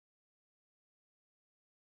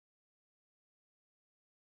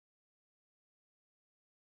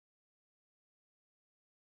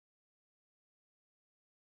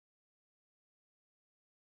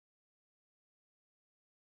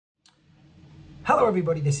Hello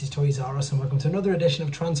everybody, this is Toys R Us and welcome to another edition of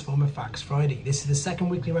Transformer Facts Friday. This is the second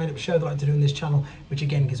weekly roundup show that I like to do on this channel, which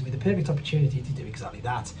again gives me the perfect opportunity to do exactly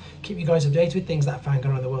that. Keep you guys updated with things that I found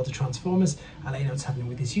going on in the world of Transformers, and let you know what's happening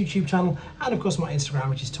with this YouTube channel, and of course my Instagram,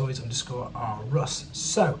 which is Toys_R_Us.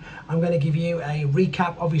 So I'm going to give you a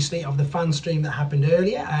recap, obviously, of the fan stream that happened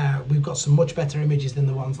earlier. We've got some much better images than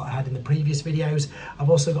the ones that I had in the previous videos. I've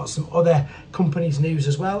also got some other companies' news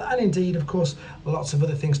as well, and indeed, of course, lots of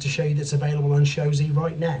other things to show you that's available on Showzy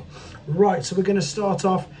right now. Right, so we're going to start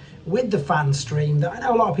off with the fan stream that I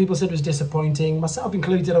know a lot of people said was disappointing, myself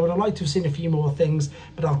included. I would have liked to have seen a few more things,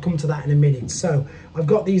 but I'll come to that in a minute. So I've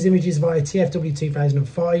got these images via TFW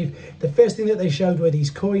 2005. The first thing that they showed were these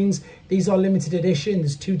coins. These are limited edition.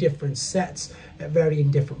 There's two different sets at varying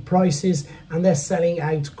different prices, and they're selling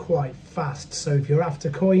out quite fast. So if you're after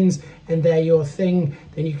coins and they're your thing,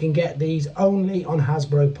 then you can get these only on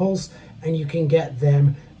Hasbro Pulse, and you can get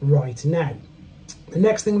them right now. The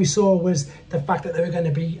next thing we saw was the fact that they were going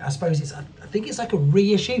to be, I think it's like a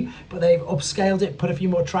reissue, but they've upscaled it, put a few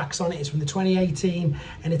more tracks on it. It's from the 2018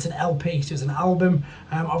 and it's an LP, so it's an album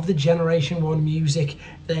of the Generation 1 music.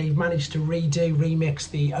 They've managed to remix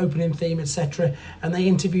the opening theme, etc. And they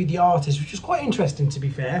interviewed the artist, which was quite interesting, to be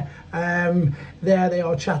fair. There they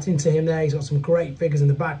are chatting to him there. He's got some great figures in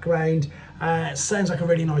the background. Sounds like a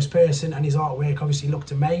really nice person, and his artwork obviously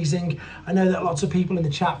looked amazing. I know that lots of people in the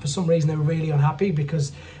chat, for some reason, they were really unhappy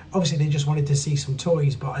because obviously they just wanted to see some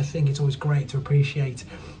toys, but I think it's always great to appreciate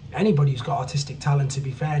anybody who's got artistic talent, to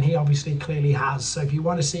be fair, and he obviously clearly has. So if you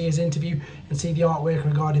want to see his interview and see the artwork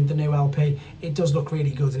regarding the new LP, it does look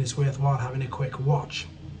really good and it's worthwhile having a quick watch.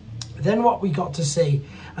 Then what we got to see,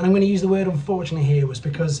 and I'm going to use the word unfortunately here, was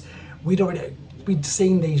because we'd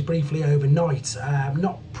seen these briefly overnight,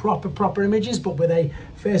 not proper images, but where they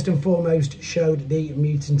first and foremost showed the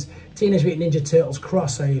Teenage Mutant Ninja Turtles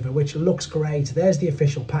crossover, which looks great. There's the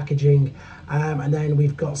official packaging, and then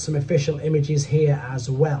we've got some official images here as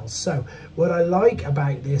well. So what I like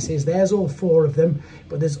about this is there's all four of them,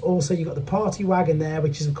 but there's also, you've got the party wagon there,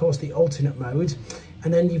 which is of course the alternate mode.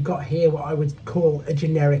 And then you've got here what I would call a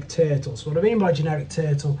generic turtle. So what I mean by generic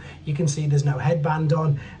turtle, you can see there's no headband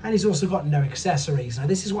on, and he's also got no accessories. Now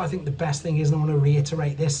this is what I think the best thing is, and I want to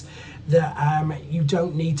reiterate this, that you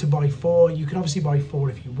don't need to buy four. You can obviously buy four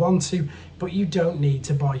if you want to, but you don't need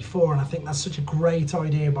to buy four. And I think that's such a great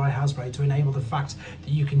idea by Hasbro to enable the fact that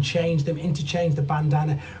you can change them, interchange the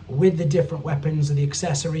bandana with the different weapons or the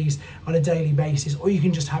accessories on a daily basis, or you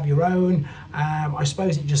can just have your own. I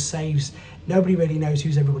suppose it just saves, nobody really knows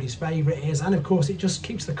who's everybody's favourite is, and of course it just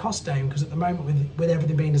keeps the cost down, because at the moment with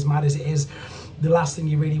everything being as mad as it is, the last thing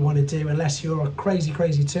you really want to do, unless you're a crazy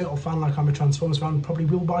turtle fan like I'm a Transformers fan, probably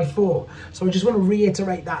will buy four. So I just want to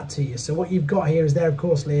reiterate that to you. So what you've got here is there, of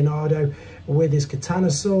course, Leonardo with his katana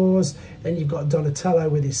saws, then you've got Donatello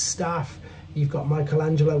with his staff, you've got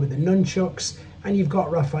Michelangelo with the nunchucks, and you've got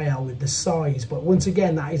Raphael with the size. But once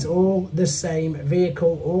again, that is all the same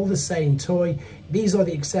vehicle, all the same toy. These are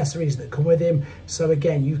the accessories that come with him. So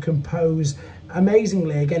again, you can pose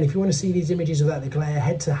amazingly. Again, if you want to see these images without the glare,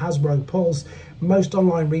 head to Hasbro Pulse. Most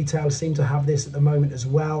online retailers seem to have this at the moment as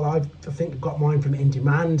well. I think I've got mine from In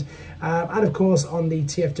Demand, and of course on the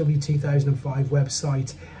TFW 2005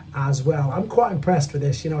 website as well. I'm quite impressed with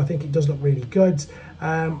this. You know, I think it does look really good.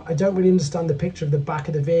 I don't really understand the picture of the back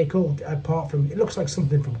of the vehicle, apart from it looks like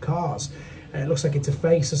something from Cars. It looks like it's a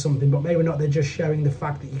face or something, but maybe not. They're just showing the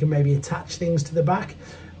fact that you can maybe attach things to the back,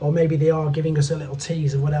 or maybe they are giving us a little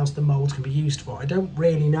tease of what else the molds can be used for. I don't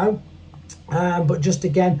really know. But just to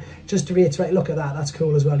reiterate, look at that, that's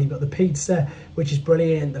cool as well. You've got the pizza, which is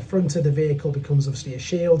brilliant. The front of the vehicle becomes obviously a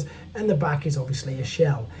shield, and the back is obviously a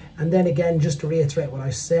shell. And then again, just to reiterate what I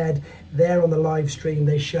said, there on the live stream,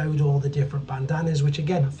 they showed all the different bandanas, which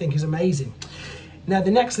again, I think is amazing. Now,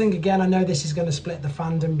 the next thing, again, I know this is going to split the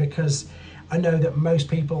fandom, because I know that most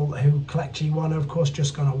people who collect G1 are, of course,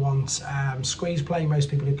 just going to want Squeeze Play. Most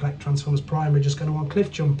people who collect Transformers Prime are just going to want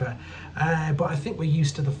Cliff Jumper. But I think we're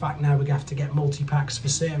used to the fact now we have to get multi-packs for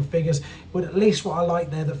certain figures. But at least what I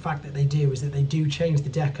like there, the fact that they do, is that they do change the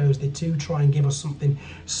decos. They do try and give us something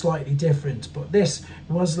slightly different. But this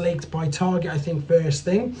was leaked by Target, I think, first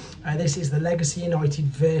thing. This is the Legacy United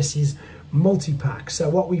versus multi-pack. So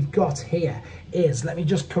what we've got here is, let me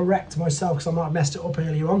just correct myself because I might have messed it up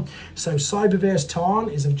earlier on. So Cyberverse Tarn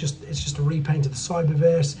is it's just a repaint of the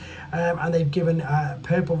Cyberverse, and they've given a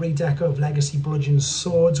purple redeco of Legacy Bludgeon's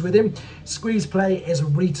swords with him. Squeeze Play is a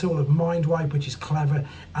retool of Mind Wipe, which is clever,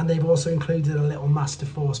 and they've also included a little Master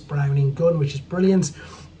Force Browning gun, which is brilliant.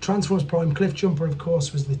 Transformers Prime Cliffjumper, of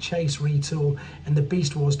course, was the Chase retool, and the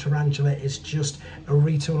Beast Wars Tarantula is just a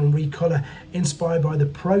retool and recolor inspired by the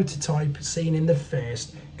prototype seen in the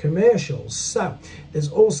first commercials. So there's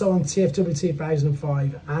also on TFW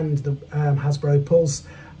 2005 and the Hasbro Pulse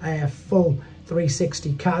full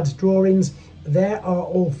 360 CAD drawings. There are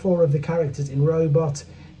all 4 of the characters in Robot.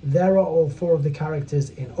 There are all 4 of the characters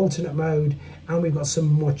in alternate mode, and we've got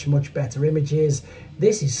some much better images.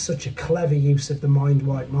 This is such a clever use of the Mind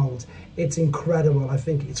Wipe mold. It's incredible. I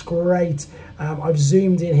think it's great. I've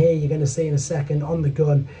zoomed in here, you're going to see in a second on the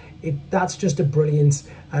gun. That's just a brilliant,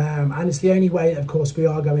 and it's the only way, of course, we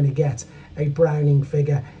are going to get a Browning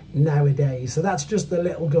figure nowadays. So that's just the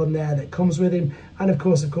little gun there that comes with him, and of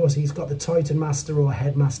course he's got the Titan Master, or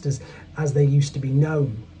Headmasters as they used to be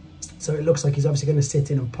known. So it looks like he's obviously going to sit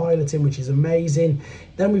in and pilot him, which is amazing.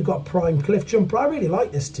 Then we've got Prime Cliffjumper. I really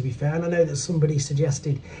like this, to be fair, and I know that somebody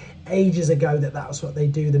suggested ages ago that that's what they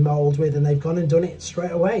do the mould with, and they've gone and done it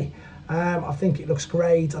straight away. I think it looks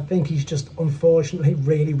great. I think he's just unfortunately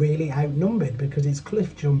really outnumbered, because it's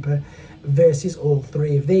Cliffjumper versus all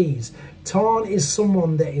 3 of these. Tarn is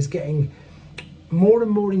someone that is getting more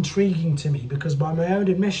and more intriguing to me, because by my own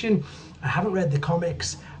admission, I haven't read the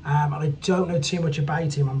comics, and I don't know too much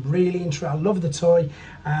about him. I'm really interested. I love the toy.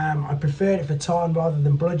 I preferred it for Tarn rather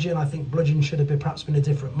than Bludgeon. I think Bludgeon should have perhaps been a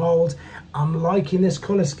different mould. I'm liking this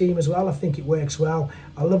colour scheme as well. I think it works well.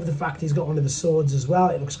 I love the fact he's got one of the swords as well.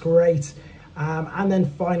 It looks great. And then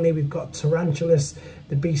finally we've got Tarantulas,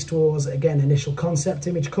 the Beast Wars, again, initial concept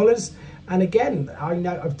image colours. And again, I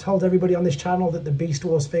know I've told everybody on this channel that the Beast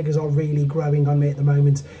Wars figures are really growing on me at the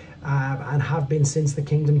moment, and have been since the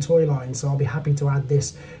Kingdom toy line. So I'll be happy to add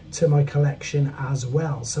this to my collection as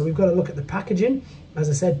well. So we've got to look at the packaging.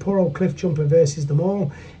 As I said, poor old Cliffjumper versus them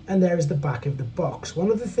all. And there is the back of the box.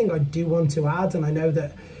 One other thing I do want to add, and I know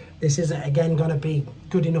that this isn't, again, going to be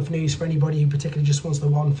good enough news for anybody who particularly just wants the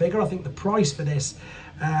one figure. I think the price for this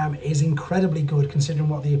is incredibly good, considering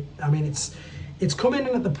what it's coming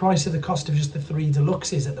in at the price of the cost of just the 3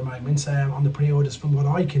 deluxes at the moment on the pre-orders, from what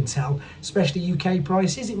I can tell, especially UK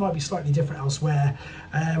prices. It might be slightly different elsewhere,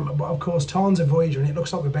 but of course Tarn's a Voyager, and it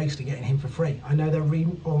looks like we're basically getting him for free. I know they're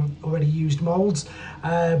already used molds,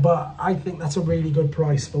 but I think that's a really good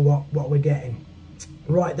price for what we're getting.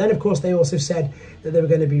 Right, then of course they also said that they were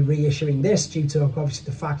going to be reissuing this due to obviously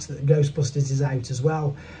the fact that Ghostbusters is out as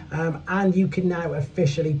well, and you can now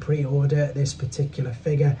officially pre-order this particular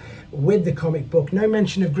figure with the comic book. No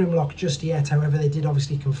mention of Grimlock just yet, however they did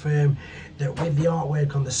obviously confirm that with the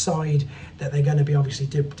artwork on the side that they're going to be obviously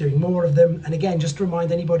doing more of them. And again, just to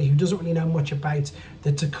remind anybody who doesn't really know much about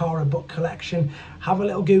the Takara book collection, have a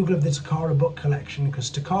little Google of the Takara book collection, because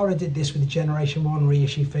Takara did this with the Generation 1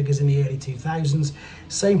 reissue figures in the early 2000s.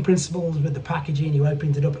 Same principles with the packaging. You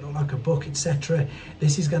opened it up, it looked like a book, etc.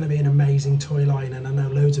 This is going to be an amazing toy line, and I know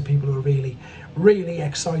loads of people are really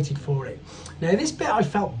excited for it. Now this bit I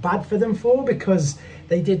felt bad for them for, because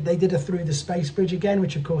they did a Through the Space Bridge again,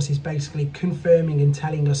 which of course is basically confirming and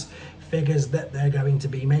telling us figures that they're going to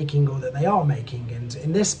be making, or that they are making. And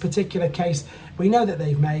in this particular case, we know that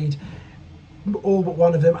they've made all but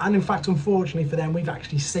one of them, and in fact, unfortunately for them, we've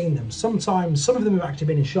actually seen them. Sometimes some of them have actually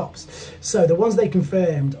been in shops. So the ones they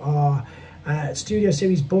confirmed are Studio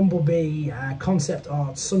Series Bumblebee, concept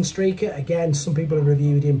art Sunstreaker. Again, some people have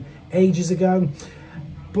reviewed him ages ago.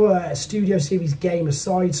 But Studio Series Gamer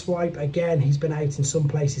Sideswipe, again, he's been out in some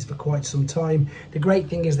places for quite some time. The great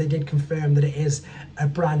thing is they did confirm that it is a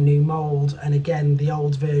brand new mould, and again, the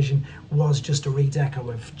old version was just a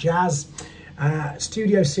redeco of Jazz.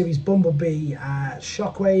 Studio Series Bumblebee,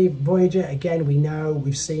 Shockwave, Voyager, again, we know,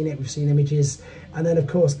 we've seen it, we've seen images. And then of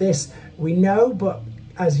course this, we know, but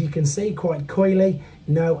as you can see, quite coyly,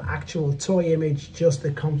 no actual toy image, just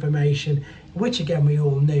the confirmation, which again we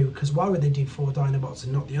all knew, because why would they do 4 Dinobots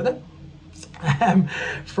and not the other?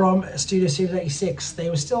 From Studio Series 86,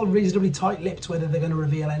 they were still reasonably tight-lipped whether they're going to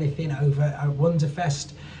reveal anything over at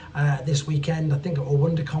Wonderfest this weekend, I think, or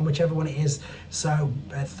WonderCon, whichever one it is. So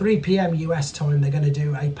at 3 PM US time, they're going to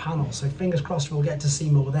do a panel, so fingers crossed we'll get to see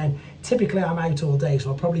more then. Typically I'm out all day, so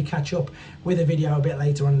I'll probably catch up with a video a bit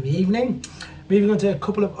later on in the evening. Moving on to a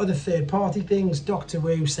couple of other third-party things. Doctor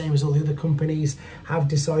Who, same as all the other companies, have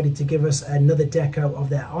decided to give us another deco of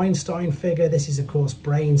their Einstein figure. This is, of course,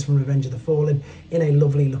 Brains from Revenge of the Fallen in a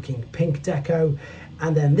lovely-looking pink deco.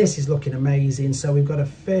 And then this is looking amazing. So we've got a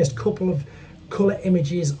first couple of colour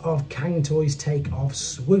images of Cang Toys' take of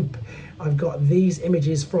Swoop. I've got these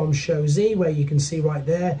images from Show Z, where you can see right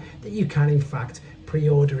there that you can, in fact,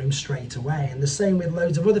 pre-order him straight away. And the same with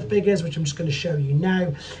loads of other figures, which I'm just going to show you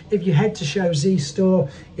now. If you head to Show Z Store,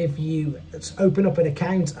 if you open up an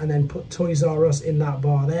account and then put Toys R Us in that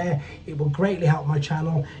bar there, it will greatly help my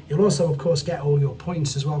channel. You'll also of course get all your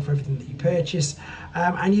points as well for everything that you purchase,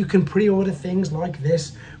 and you can pre-order things like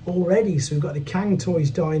this already. So we've got the Cang Toys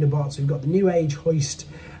Dinobots, we've got the New Age Hoist,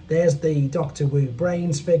 there's the Doctor Wu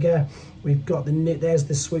Brains figure, we've got there's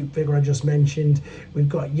the Swoop figure I just mentioned, we've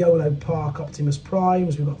got YOLO Park Optimus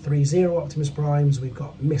Primes, we've got 3-0 Optimus Primes, we've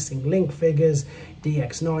got Missing Link figures,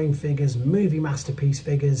 DX9 figures, Movie Masterpiece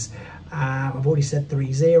figures, I've already said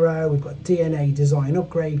 3-0, we've got DNA Design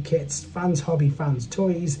Upgrade Kits, Fans Hobby, Fans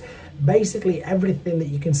Toys, basically everything that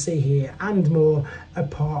you can see here and more,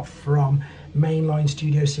 apart from mainline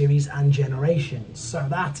Studio Series and Generations. So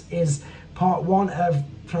that is part one of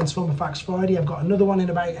Transformer Facts Friday. I've got another one in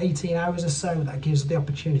about 18 hours or so that gives the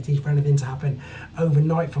opportunity for anything to happen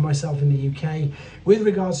overnight for myself in the UK. With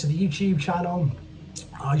regards to the YouTube channel,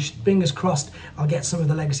 fingers crossed I'll get some of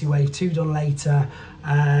the Legacy Wave 2 done later.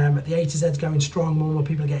 The A to Z's going strong, more and more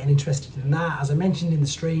people are getting interested in that. As I mentioned in the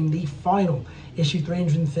stream, the final issue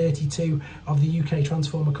 332 of the UK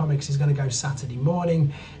Transformer comics is going to go Saturday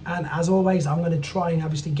morning, and as always I'm going to try and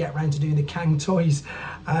obviously get around to doing the Cang Toys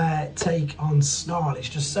take on Snarl. It's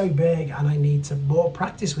just so big and I need to more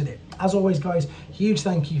practice with it. As always guys, huge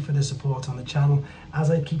thank you for the support on the channel. As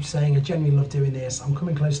I keep saying, I genuinely love doing this. I'm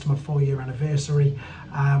coming close to my 4-year anniversary,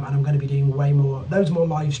 and I'm going to be doing loads more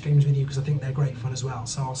live streams with you because I think they're great fun as well.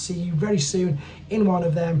 So I'll see you very soon in one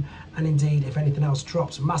of them, and indeed if anything else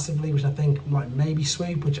drops massively, which I think might maybe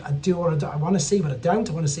Swoop, which I want to see, but I don't.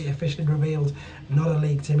 I want to see it officially revealed, not a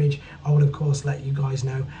leaked image. I will of course let you guys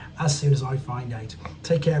know as soon as I find out.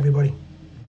 Take care everybody.